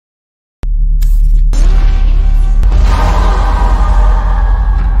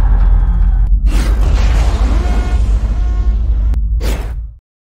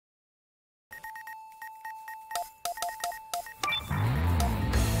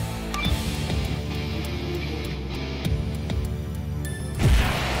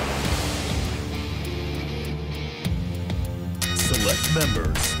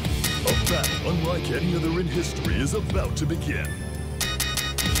battle unlike any other in history is about to begin.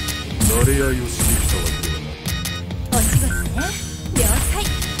 慣れ合いをしに来たわけではない。お仕事ね、了解。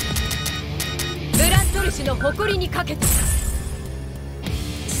グラントルシュの誇りにかけて。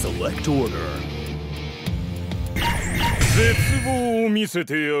Select order. 絶望を見せ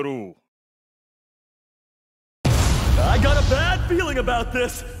てやろう。I got a bad feeling about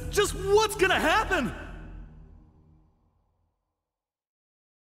this. Just what's gonna happen?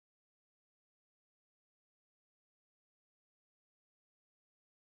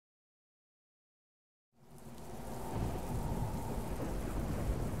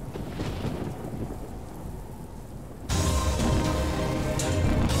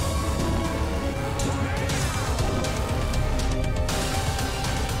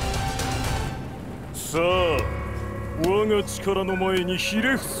 さあ、我が力の前にひ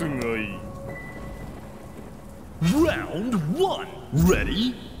れ伏すがいい。Round 1.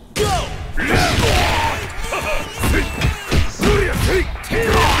 Ready? Go!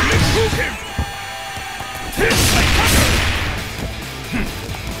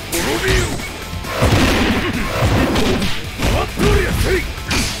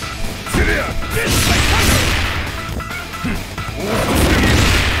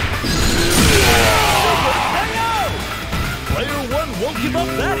 Player 1 won't give up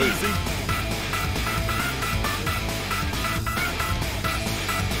that easy.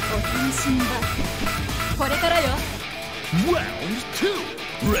 お楽しみだ。これからよ。Round 2.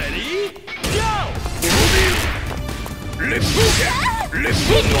 Ready? Go!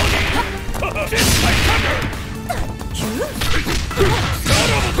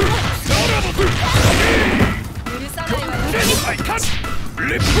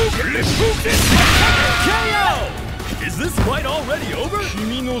 KO! Is this fight already over?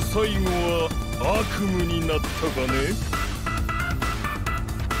 君の最後は悪夢になったかね。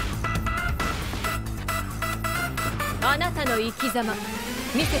あなたの生き様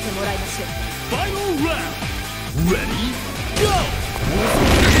見せてもらいましょう。 Final round. Ready? Go!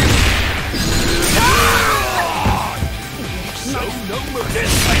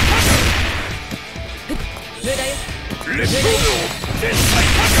 無駄よ。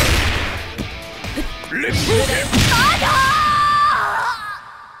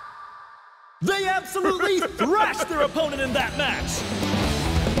They absolutely thrashed their opponent in that match.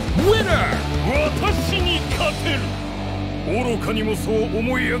 Winner! 私に勝てる。愚かにもそう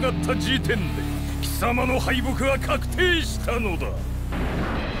思い上がった時点で貴様の敗北は確定したのだ。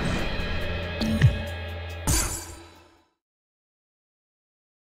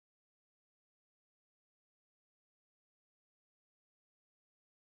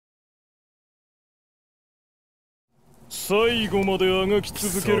最後まであがき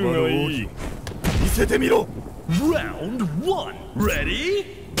続けるがいい。見せてみろ。Round 1. Ready?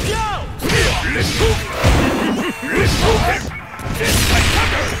 Go!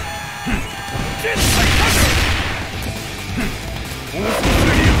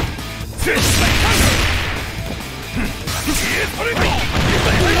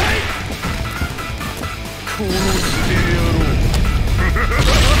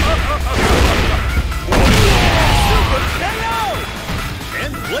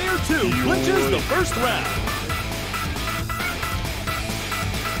 And player 2 clinches the first round.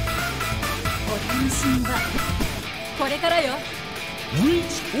 お楽しみだ。これからよ。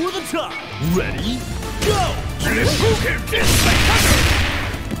 Reach for the top. Ready? Go!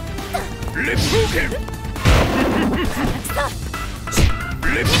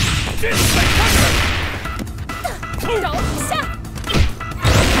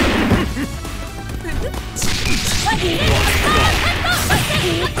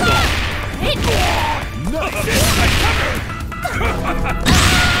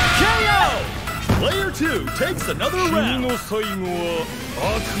 KO! Player 2 takes another 君 round. の最後は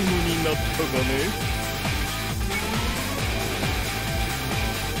悪夢になったかね。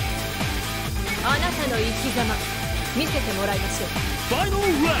あなたの生き様見せてもらいましょう。 Final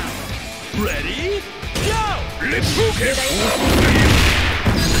round. Ready? Go! 無駄よ。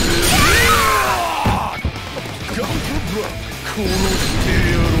 Go for broke. 殺して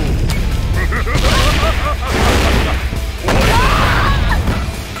やろう。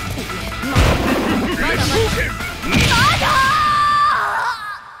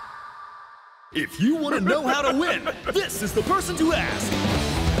If you want to know how to win, this is the person to ask.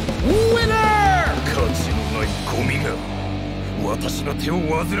 Winner! 価値のないゴミが私の手を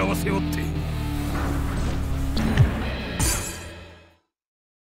煩わせおって。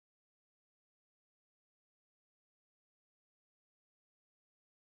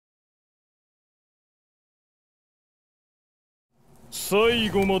最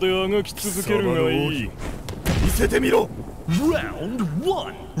後まであがき続けるがいい。見せてみろ。 Round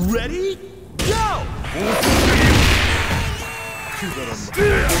 1 Ready Go! くだらんな。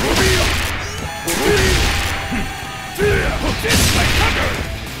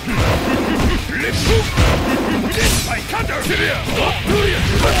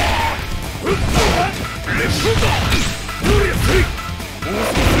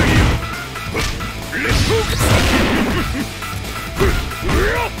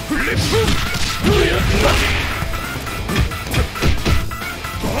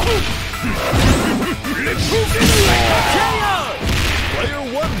Player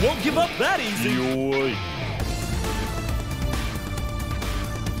 1 won't give up that easy. 弱い。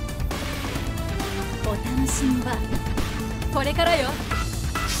お楽しみはこれからよ。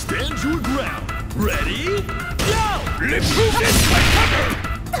 Stand your ground. Ready Go!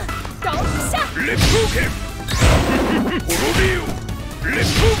 ドンピシャ。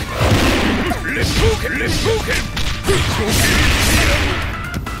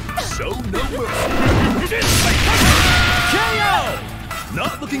 Show no mercy. KO!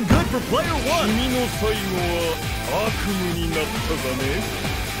 Not looking good for player 1. 君の最後は悪夢になったがね。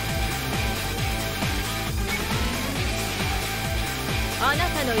あな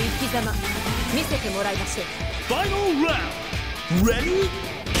たの生き様見せてもらいましょう。 Final round. Ready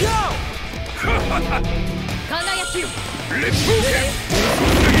Go! 輝きを。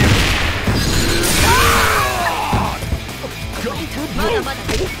まだまだ。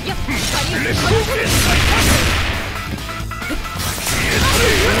やっぱり。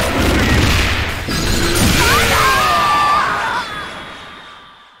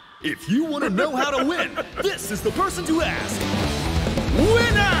If you want to know how to win, this is the person to ask.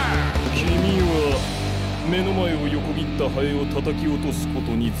 Winner! 君は目の前を横切ったハエを叩き落とすこ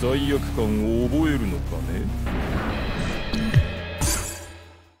とに罪悪感を覚えるのかね。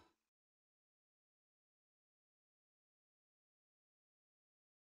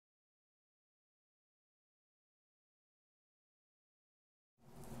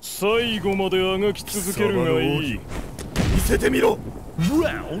最後まであがき続けるがいい。見せてみろ。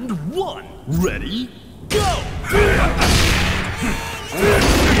 Round 1 Ready Go!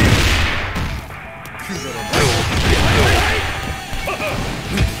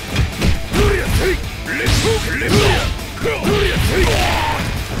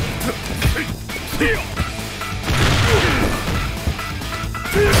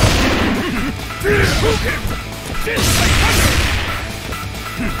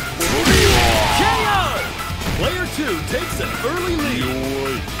 Player 2 takes an early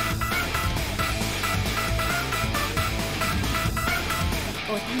lead.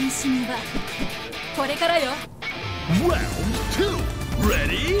 お楽しみはこれからよ。 Round 2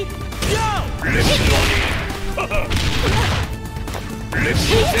 Ready Go!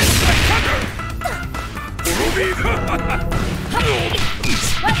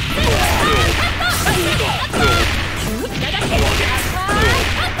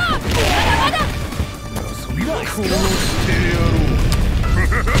 殺してやろう。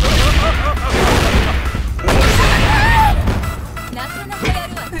なかなかや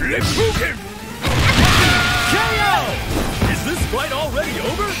るわ。 KO! Is this fight already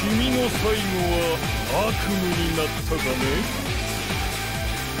over? 君の最後は悪夢になったかね。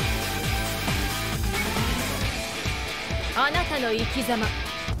あなたの生き様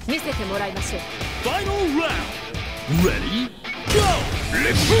見せてもらいましょう。 Final round. Ready Go!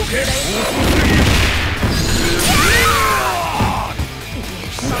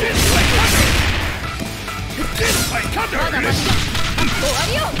 まだまだ終わ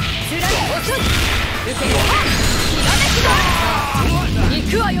りよ。つらい遅い。受けよ。ひらめきだ。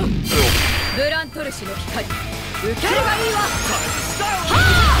行くわよ。ブラントルシの光受けるがいいわ。はあ。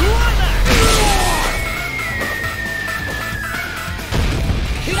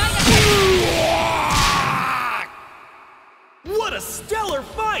 What a stellar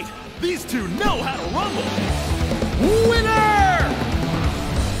fight! These two know how to rumble! Winner!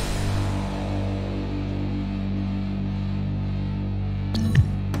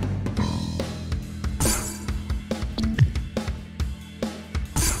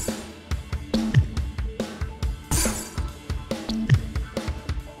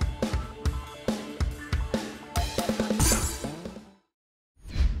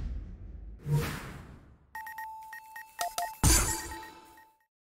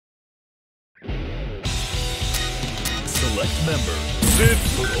 Select member.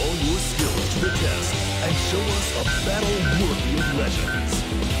 Put all your skills to the test and show us a battle worthy of legends.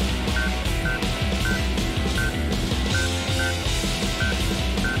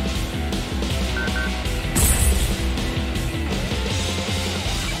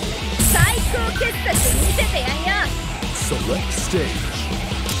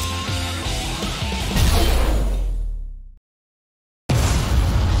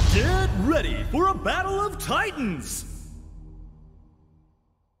 battle of titans!